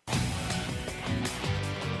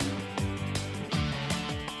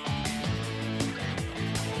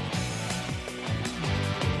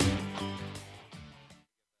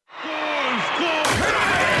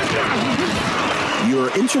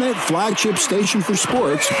 Your internet flagship station for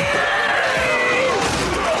sports.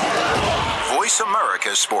 Voice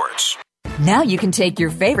America Sports. Now you can take your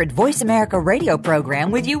favorite Voice America radio program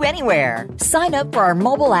with you anywhere. Sign up for our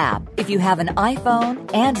mobile app if you have an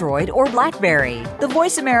iPhone, Android, or BlackBerry. The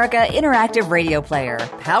Voice America Interactive Radio Player,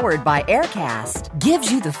 powered by Aircast,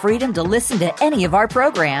 gives you the freedom to listen to any of our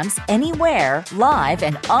programs, anywhere, live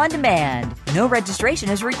and on demand. No registration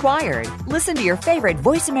is required. Listen to your favorite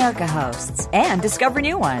Voice America hosts and discover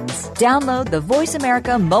new ones. Download the Voice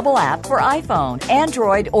America mobile app for iPhone,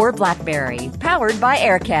 Android, or BlackBerry, powered by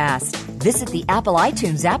Aircast. Visit the Apple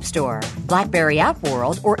iTunes App Store, BlackBerry App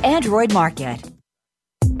World, or Android Market.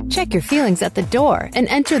 Check your feelings at the door and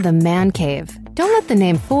enter the Man Cave. Don't let the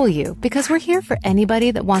name fool you, because we're here for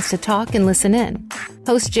anybody that wants to talk and listen in.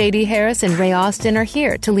 Host J.D. Harris and Ray Austin are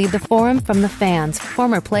here to lead the forum from the fans,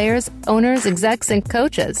 former players, owners, execs, and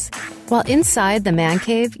coaches. While inside the Man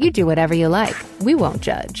Cave, you do whatever you like. We won't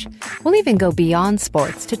judge. We'll even go beyond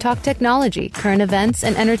sports to talk technology, current events,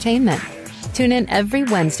 and entertainment. Tune in every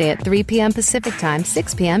Wednesday at 3 p.m. Pacific Time,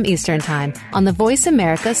 6 p.m. Eastern Time on the Voice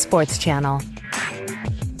America Sports Channel.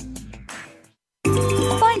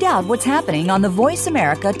 Find out what's happening on the Voice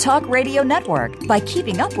America Talk Radio Network by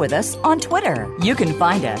keeping up with us on Twitter. You can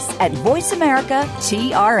find us at Voice America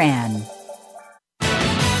TRN.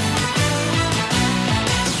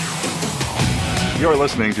 You're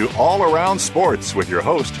listening to All Around Sports with your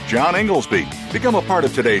host, John Inglesby. Become a part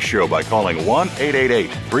of today's show by calling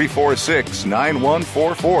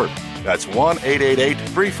 1-888-346-9144. That's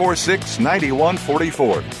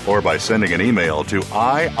 1-888-346-9144. Or by sending an email to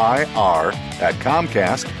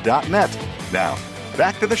iir@comcast.net. Now,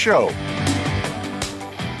 back to the show.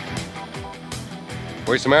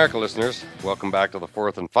 Voice America listeners, welcome back to the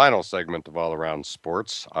fourth and final segment of All Around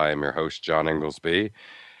Sports. I am your host, John Inglesby.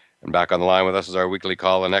 And back on the line with us is our weekly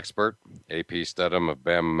call-in expert, AP Stedham of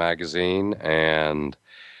Bama Magazine. And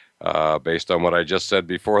based on what I just said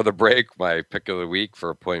before the break, my pick of the week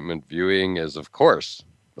for appointment viewing is, of course,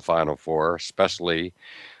 the Final Four, especially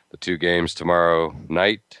the two games tomorrow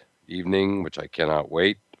night, evening, which I cannot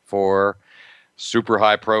wait for. Super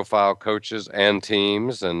high-profile coaches and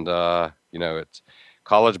teams. And, it's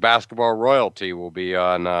college basketball royalty will be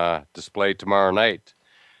on display tomorrow night.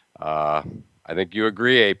 I think you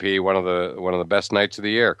agree, AP. One of the best nights of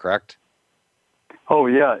the year, correct? Oh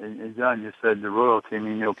yeah, and John, you said the royalty. I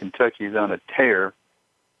mean, Kentucky's on a tear.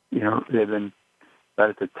 They've been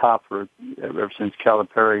right at the top ever since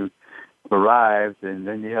Calipari arrived, and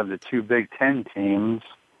then you have the two Big Ten teams,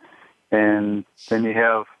 and then you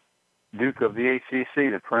have Duke of the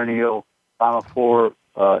ACC, the perennial Final Four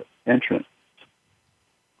entrant.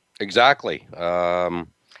 Exactly.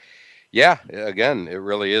 Yeah, again, it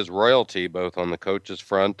really is royalty, both on the coaches'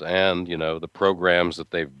 front and, the programs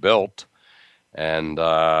that they've built. And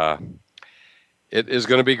it is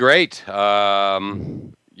going to be great.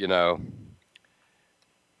 Krzyzewski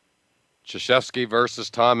versus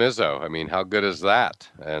Tom Izzo. I mean, how good is that?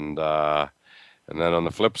 And then on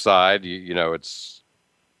the flip side, it's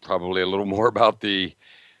probably a little more about the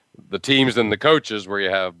teams than the coaches, where you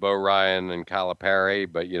have Bo Ryan and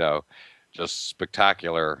Calipari, but, just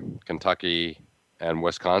spectacular Kentucky and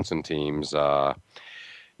Wisconsin teams.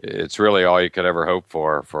 It's really all you could ever hope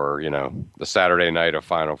for, the Saturday night of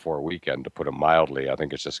Final Four weekend, to put it mildly. I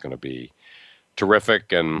think it's just going to be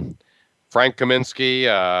terrific. And Frank Kaminsky,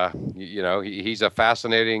 he's a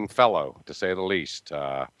fascinating fellow, to say the least.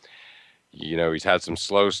 He's had some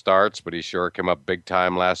slow starts, but he sure came up big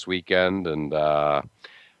time last weekend. And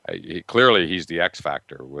clearly he's the X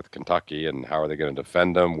factor with Kentucky. And how are they going to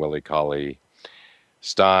defend him? Willie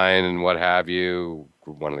Cauley-Stein and what have you,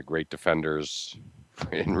 one of the great defenders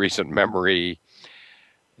in recent memory.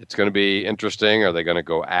 It's going to be interesting. Are they going to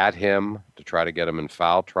go at him to try to get him in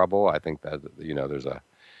foul trouble? I think that, there's a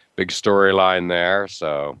big storyline there.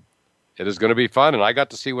 So it is going to be fun. And I got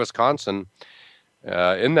to see Wisconsin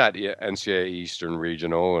in that NCAA Eastern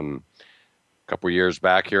Regional and a couple of years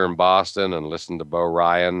back here in Boston, and listened to Bo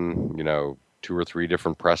Ryan, 2 or 3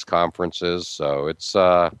 different press conferences. So it's,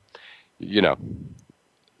 they're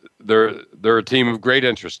a team of great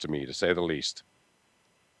interest to me, to say the least.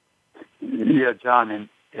 Yeah, John,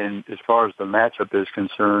 and as far as the matchup is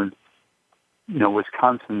concerned,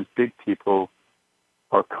 Wisconsin's big people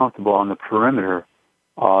are comfortable on the perimeter.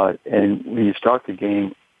 And when you start the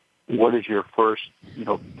game, what is your first,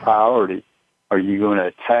 priority? Are you going to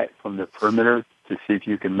attack from the perimeter to see if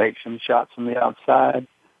you can make some shots from the outside,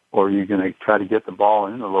 or are you going to try to get the ball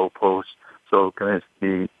in the low post so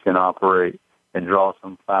Kaminsky can operate and draw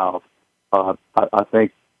some fouls? I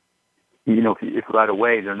think, if right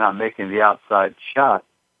away they're not making the outside shot,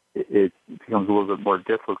 it becomes a little bit more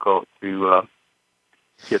difficult to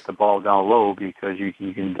get the ball down low, because you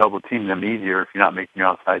can double team them easier if you're not making your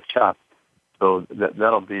outside shot. So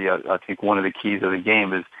that'll be, I think, one of the keys of the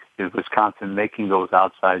game is Wisconsin making those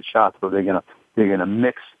outside shots. So they're gonna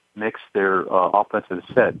mix their offensive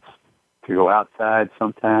sets to go outside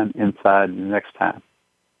sometime, inside the next time,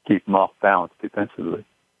 keep them off balance defensively.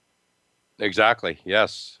 Exactly.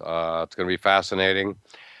 Yes. It's going to be fascinating.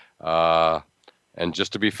 And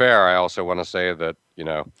just to be fair, I also want to say that,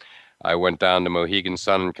 I went down to Mohegan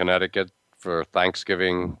Sun in Connecticut for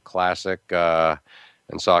Thanksgiving Classic, and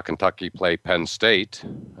saw Kentucky play Penn State,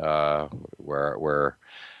 where,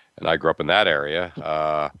 and I grew up in that area.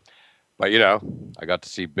 But, I got to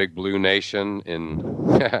see Big Blue Nation in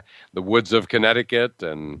the woods of Connecticut,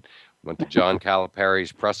 and went to John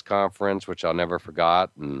Calipari's press conference, which I'll never forget.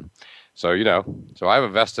 And so, so I have a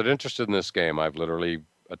vested interest in this game. I've literally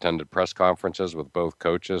attended press conferences with both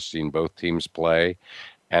coaches, seen both teams play,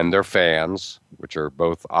 and their fans, which are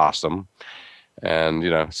both awesome. And,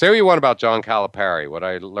 say what you want about John Calipari. What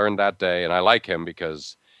I learned that day, and I like him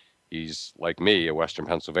because he's, like me, a Western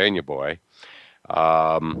Pennsylvania boy.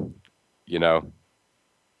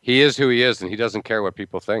 He is who he is, and he doesn't care what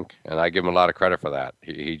people think. And I give him a lot of credit for that.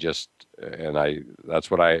 He just, and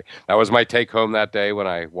that was my take home that day when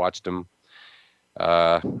I watched him,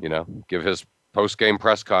 give his post-game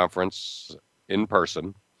press conference in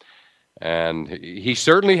person. And he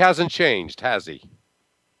certainly hasn't changed, has he?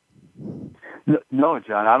 No,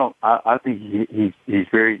 John. I think he's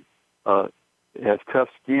very has tough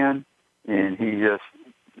skin, and he just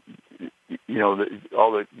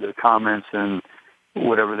all the comments and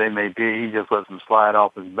whatever they may be, he just lets them slide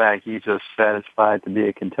off his back. He's just satisfied to be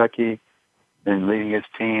at Kentucky and leading his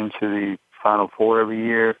team to the Final Four every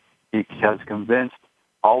year. He has convinced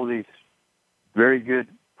all of these very good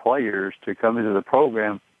players to come into the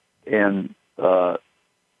program and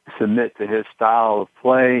submit to his style of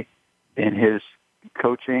play and his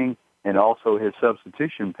coaching and also his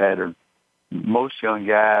substitution pattern. Most young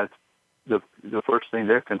guys, the first thing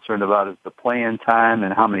they're concerned about is the playing time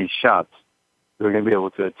and how many shots they're going to be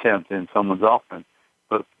able to attempt in someone's offense.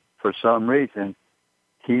 But for some reason,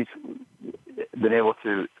 he's been able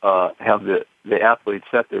to have the athletes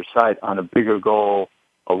set their sight on a bigger goal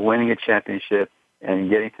of winning a championship and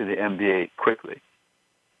getting to the NBA quickly.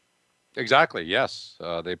 Exactly, yes.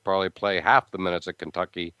 They probably play half the minutes at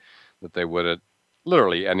Kentucky that they would at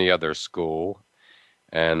literally any other school.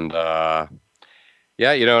 And, and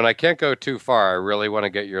I can't go too far. I really want to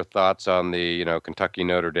get your thoughts on the,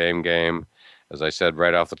 Kentucky-Notre Dame game. As I said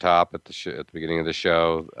right off the top at the beginning of the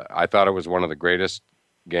show, I thought it was one of the greatest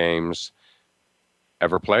games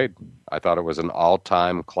ever played. I thought it was an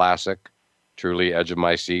all-time classic, truly edge of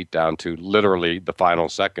my seat down to literally the final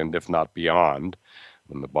second, if not beyond,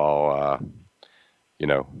 when the ball,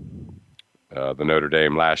 the Notre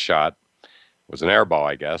Dame last shot was an air ball,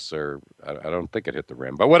 I guess, or I don't think it hit the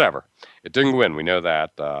rim, but whatever. It didn't win. We know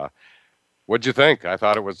that. What'd you think? I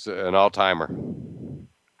thought it was an all-timer.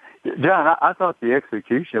 John, I thought the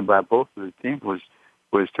execution by both of the teams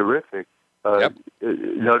was terrific. Yep.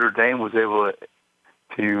 Notre Dame was able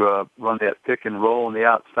to run that pick and roll on the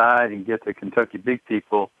outside and get the Kentucky big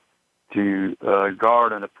people to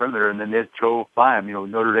guard on the perimeter, and then they drove by them.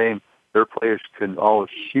 Notre Dame, their players can all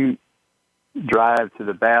shoot, drive to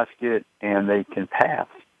the basket, and they can pass.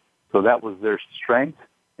 So that was their strength,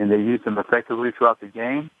 and they used them effectively throughout the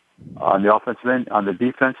game. On the offensive end, on the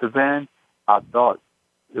defensive end, I thought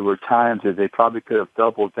there were times that they probably could have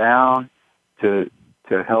doubled down to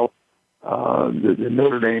help the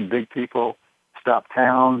Notre Dame big people stop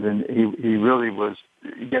Towns, and he really was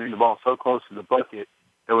getting the ball so close to the bucket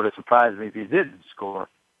it would have surprised me if he didn't score.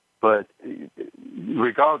 But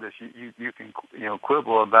regardless, you can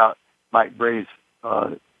quibble about Mike Brey's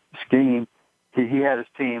scheme. He had his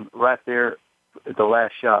team right there at the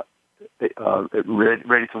last shot,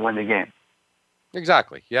 ready to win the game.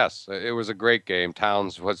 Exactly. Yes, it was a great game.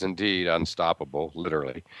 Towns was indeed unstoppable,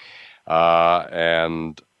 literally.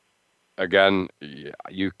 And again,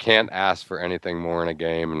 you can't ask for anything more in a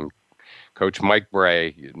game. And Coach Mike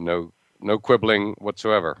Brey, no quibbling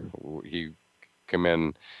whatsoever. He came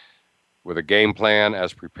in with a game plan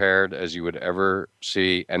as prepared as you would ever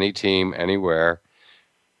see any team anywhere.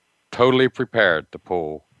 Totally prepared to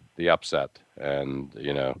pull the upset, and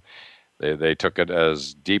they took it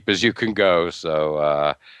as deep as you can go.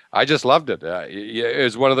 So I just loved it. It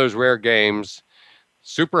was one of those rare games,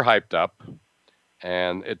 super hyped up,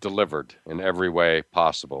 and it delivered in every way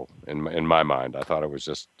possible. In my mind, I thought it was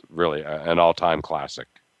just really an all-time classic.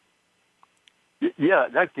 Yeah,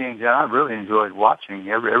 that game, John, I really enjoyed watching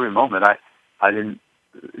every moment. I didn't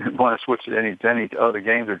want to switch to any other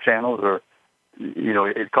games or channels, or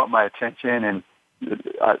it caught my attention. And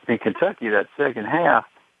I think Kentucky, that second half,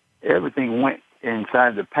 everything went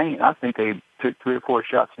inside the paint. I think they took 3 or 4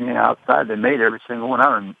 shots from the outside. They made every single one.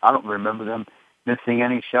 I don't remember them missing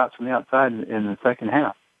any shots from the outside in the second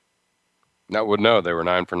half. No, they were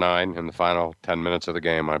 9 for 9 in the final 10 minutes of the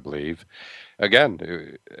game, I believe.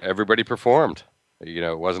 Again, everybody performed.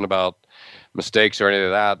 It wasn't about mistakes or any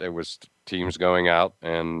of that. It was teams going out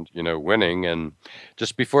and, winning. And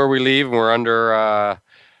just before we leave, we're under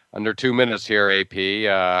 2 minutes here, AP.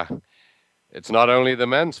 It's not only the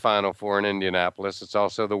men's Final Four in Indianapolis, it's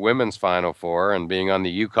also the women's Final Four. And being on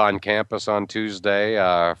the UConn campus on Tuesday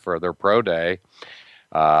for their pro day,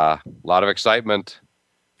 a lot of excitement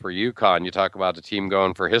for UConn. You talk about the team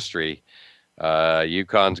going for history.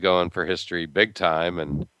 UConn's going for history big time.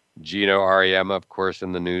 And Gino Auriemma, of course,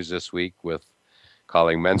 in the news this week with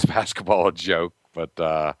calling men's basketball a joke. But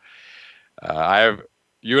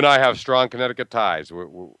you and I have strong Connecticut ties.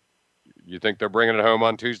 You think they're bringing it home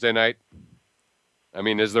on Tuesday night? I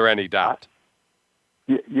mean, is there any doubt?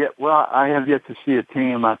 Yeah. Well, I have yet to see a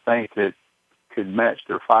team, I think, that could match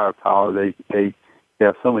their firepower. They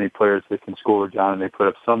have so many players that can score, John, and they put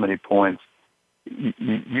up so many points.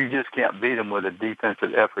 You just can't beat them with a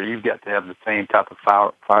defensive effort. You've got to have the same type of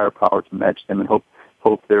firepower to match them, and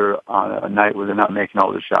hope they're on a night where they're not making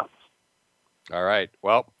all the shots. All right.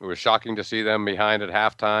 Well, it was shocking to see them behind at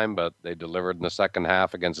halftime, but they delivered in the second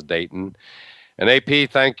half against Dayton. And AP,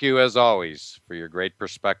 thank you as always for your great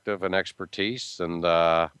perspective and expertise, and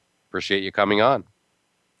appreciate you coming on.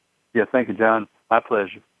 Yeah, thank you, John. My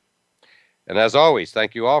pleasure. And as always,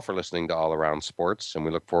 thank you all for listening to All Around Sports, and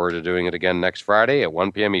we look forward to doing it again next Friday at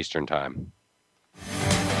 1 p.m. Eastern Time.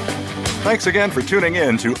 Thanks again for tuning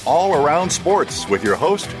in to All Around Sports with your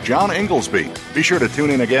host, John Inglesby. Be sure to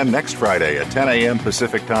tune in again next Friday at 10 a.m.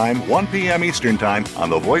 Pacific Time, 1 p.m. Eastern Time on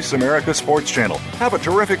the Voice America Sports Channel. Have a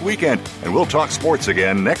terrific weekend, and we'll talk sports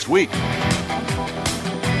again next week.